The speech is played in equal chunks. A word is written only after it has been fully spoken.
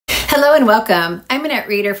Hello and welcome. I'm Annette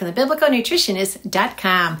Reeder from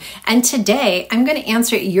thebiblicalnutritionist.com, and today I'm going to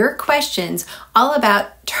answer your questions all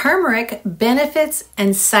about turmeric benefits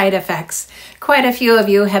and side effects. Quite a few of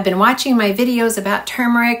you have been watching my videos about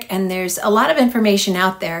turmeric, and there's a lot of information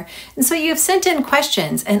out there, and so you've sent in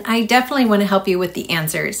questions, and I definitely want to help you with the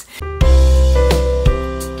answers.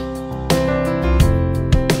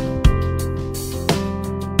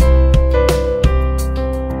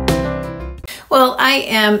 Well, I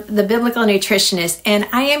am the Biblical Nutritionist, and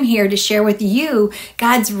I am here to share with you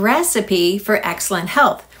God's recipe for excellent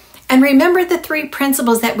health. And remember the three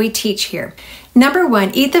principles that we teach here. Number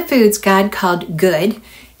one, eat the foods God called good.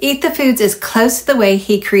 Eat the foods as close to the way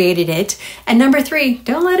He created it. And number three,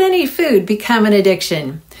 don't let any food become an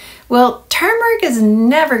addiction. Well, turmeric is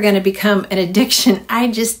never going to become an addiction. I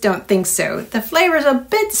just don't think so. The flavor is a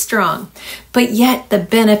bit strong, but yet the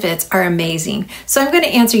benefits are amazing. So I'm going to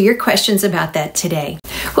answer your questions about that today.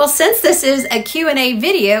 Well, since this is a Q&A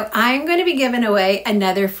video, I'm going to be giving away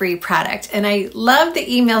another free product. And I love the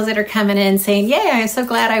emails that are coming in saying, yay, I'm so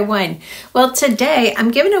glad I won. Well, today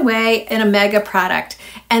I'm giving away an Omega product.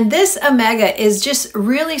 And this Omega is just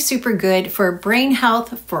really super good for brain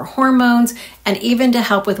health, for hormones, and even to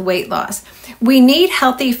help with weight loss. We need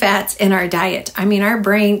healthy fats in our diet. I mean, our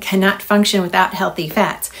brain cannot function without healthy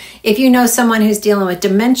fats. If you know someone who's dealing with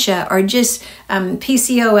dementia or just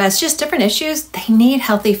PCOS, just different issues, they need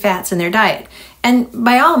healthy fats in their diet. And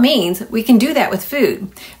by all means, we can do that with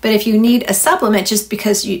food. But if you need a supplement just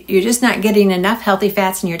because you're just not getting enough healthy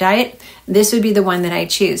fats in your diet, this would be the one that I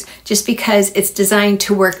choose, just because it's designed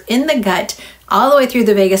to work in the gut all the way through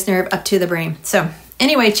the vagus nerve up to the brain. So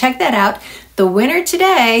anyway, check that out. The winner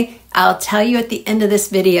today, I'll tell you at the end of this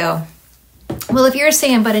video. Well, if you're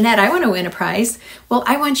saying, but Annette, I want to win a prize, well,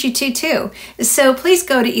 I want you to too. So please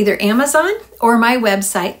go to either Amazon or my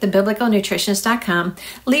website, thebiblicalnutritionist.com.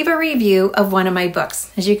 Leave a review of one of my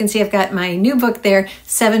books. As you can see, I've got my new book there,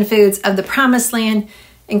 7 Foods of the Promised Land.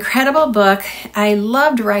 Incredible book. I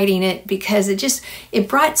loved writing it because it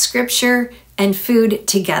brought scripture and food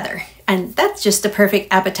together. And that's just a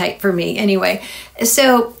perfect appetite for me anyway.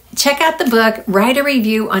 So check out the book, write a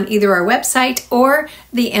review on either our website or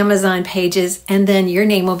the Amazon pages, and then your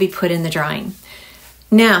name will be put in the drawing.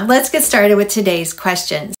 Now, let's get started with today's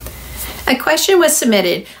questions. A question was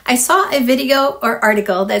submitted. I saw a video or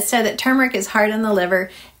article that said that turmeric is hard on the liver.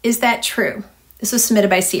 Is that true? This was submitted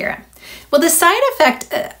by Sierra. Well, the side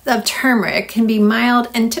effect of turmeric can be mild,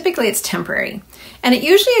 and typically it's temporary, and it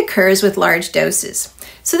usually occurs with large doses.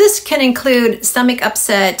 So this can include stomach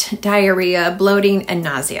upset, diarrhea, bloating, and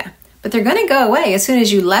nausea. But they're going to go away as soon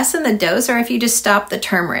as you lessen the dose or if you just stop the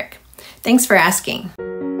turmeric. Thanks for asking.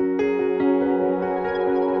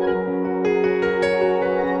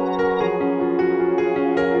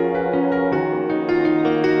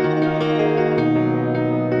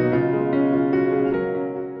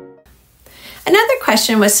 Another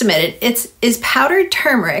question was submitted. Is powdered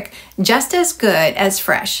turmeric just as good as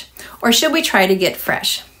fresh? Or should we try to get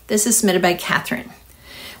fresh? This is submitted by Catherine.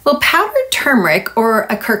 Well, powdered turmeric or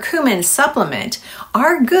a curcumin supplement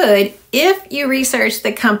are good if you research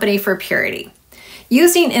the company for purity.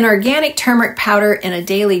 Using an organic turmeric powder in a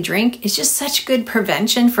daily drink is just such good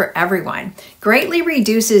prevention for everyone. Greatly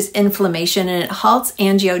reduces inflammation and it halts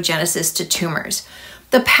angiogenesis to tumors.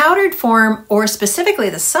 The powdered form, or specifically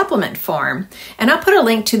the supplement form, and I'll put a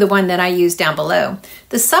link to the one that I use down below.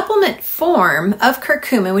 The supplement form of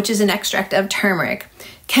curcumin, which is an extract of turmeric,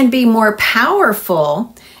 can be more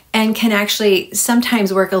powerful and can actually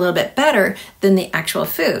sometimes work a little bit better than the actual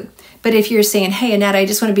food. But if you're saying, hey, Annette, I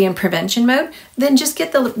just want to be in prevention mode, then just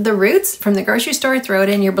get the roots from the grocery store, throw it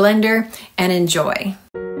in your blender, and enjoy.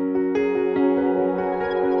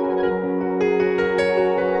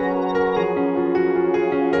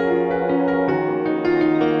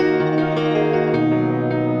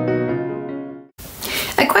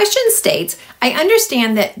 Question states, I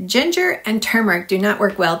understand that ginger and turmeric do not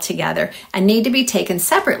work well together and need to be taken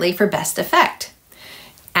separately for best effect.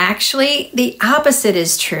 Actually, the opposite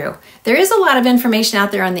is true. There is a lot of information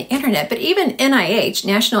out there on the internet, but even NIH,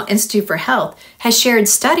 National Institute for Health, has shared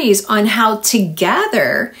studies on how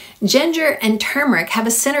together ginger and turmeric have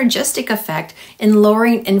a synergistic effect in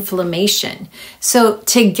lowering inflammation. So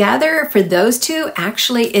together for those two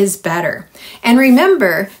actually is better. And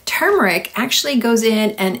remember, turmeric actually goes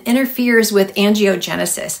in and interferes with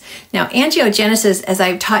angiogenesis. Now, angiogenesis, as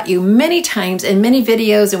I've taught you many times in many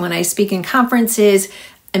videos and when I speak in conferences,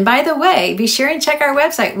 and by the way, be sure and check our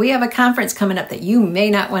website. We have a conference coming up that you may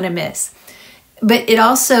not want to miss. but it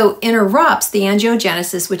also interrupts the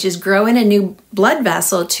angiogenesis, which is growing a new blood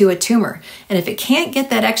vessel to a tumor. And if it can't get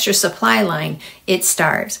that extra supply line, it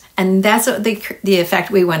starves. And that's what the effect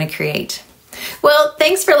we want to create. Well,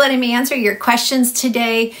 thanks for letting me answer your questions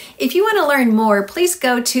today. If you want to learn more, please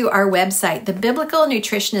go to our website,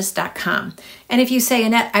 thebiblicalnutritionist.com. And if you say,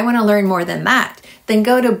 Annette, I want to learn more than that, then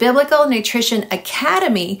go to Biblical Nutrition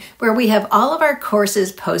Academy, where we have all of our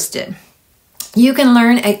courses posted. You can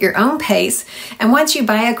learn at your own pace, and once you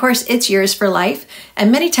buy a course, it's yours for life, and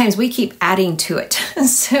many times we keep adding to it.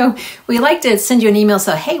 So we like to send you an email,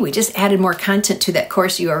 so hey, we just added more content to that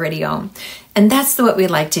course you already own. And that's what we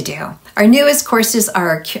like to do. Our newest courses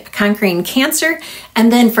are Conquering Cancer,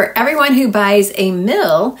 and then for everyone who buys a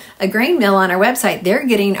grain mill on our website, they're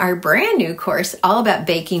getting our brand new course all about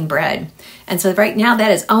baking bread. And so right now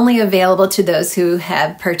that is only available to those who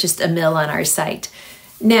have purchased a mill on our site.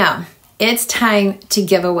 Now, it's time to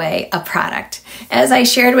give away a product. As I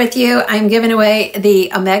shared with you, I'm giving away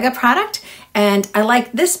the Omega product, and I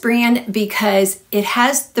like this brand because it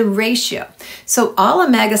has the ratio. So all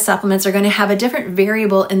Omega supplements are going to have a different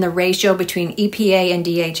variable in the ratio between EPA and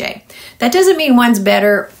DHA. That doesn't mean one's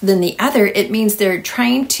better than the other. It means they're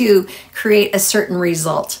trying to create a certain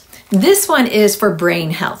result. This one is for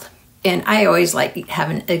brain health. And I always like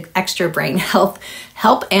having extra brain help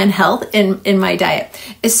in my diet.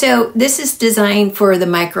 So this is designed for the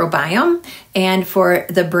microbiome and for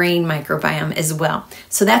the brain microbiome as well.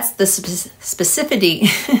 So that's the specificity,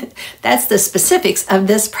 that's the specifics of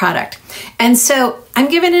this product. And so I'm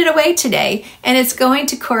giving it away today, and it's going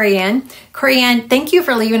to Corianne. Corianne, thank you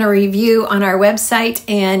for leaving a review on our website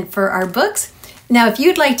and for our books. Now, if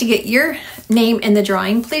you'd like to get your name in the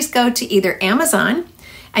drawing, please go to either Amazon,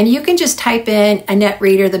 and you can just type in Annette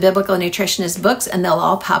Reeder, the Biblical Nutritionist books, and they'll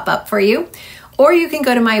all pop up for you. Or you can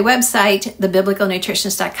go to my website,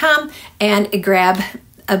 thebiblicalnutritionist.com, and grab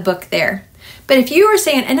a book there. But if you are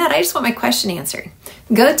saying, Annette, I just want my question answered,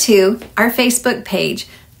 go to our Facebook page,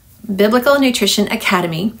 Biblical Nutrition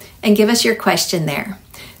Academy, and give us your question there.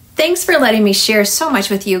 Thanks for letting me share so much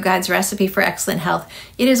with you God's recipe for excellent health.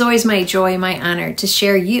 It is always my joy, my honor to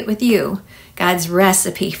share with you God's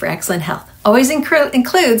recipe for excellent health. Always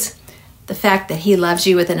includes the fact that He loves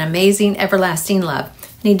you with an amazing, everlasting love.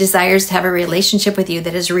 And He desires to have a relationship with you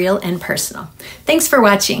that is real and personal. Thanks for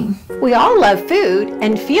watching. We all love food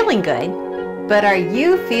and feeling good, but are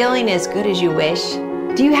you feeling as good as you wish?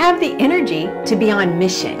 Do you have the energy to be on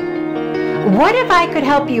mission? What if I could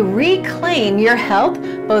help you reclaim your health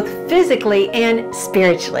both physically and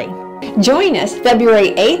spiritually? Join us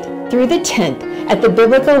February 8th through the 10th at the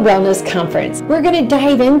Biblical Wellness Conference. We're going to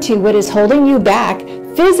dive into what is holding you back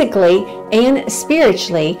physically and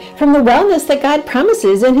spiritually from the wellness that God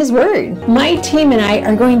promises in His Word. My team and I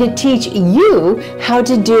are going to teach you how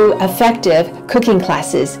to do effective cooking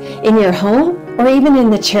classes in your home or even in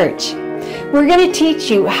the church. We're going to teach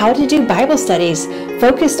you how to do Bible studies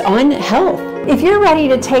focused on health. If you're ready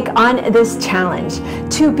to take on this challenge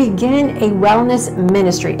to begin a wellness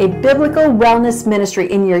ministry, a biblical wellness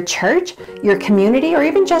ministry in your church, your community, or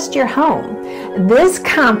even just your home, this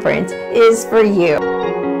conference is for you.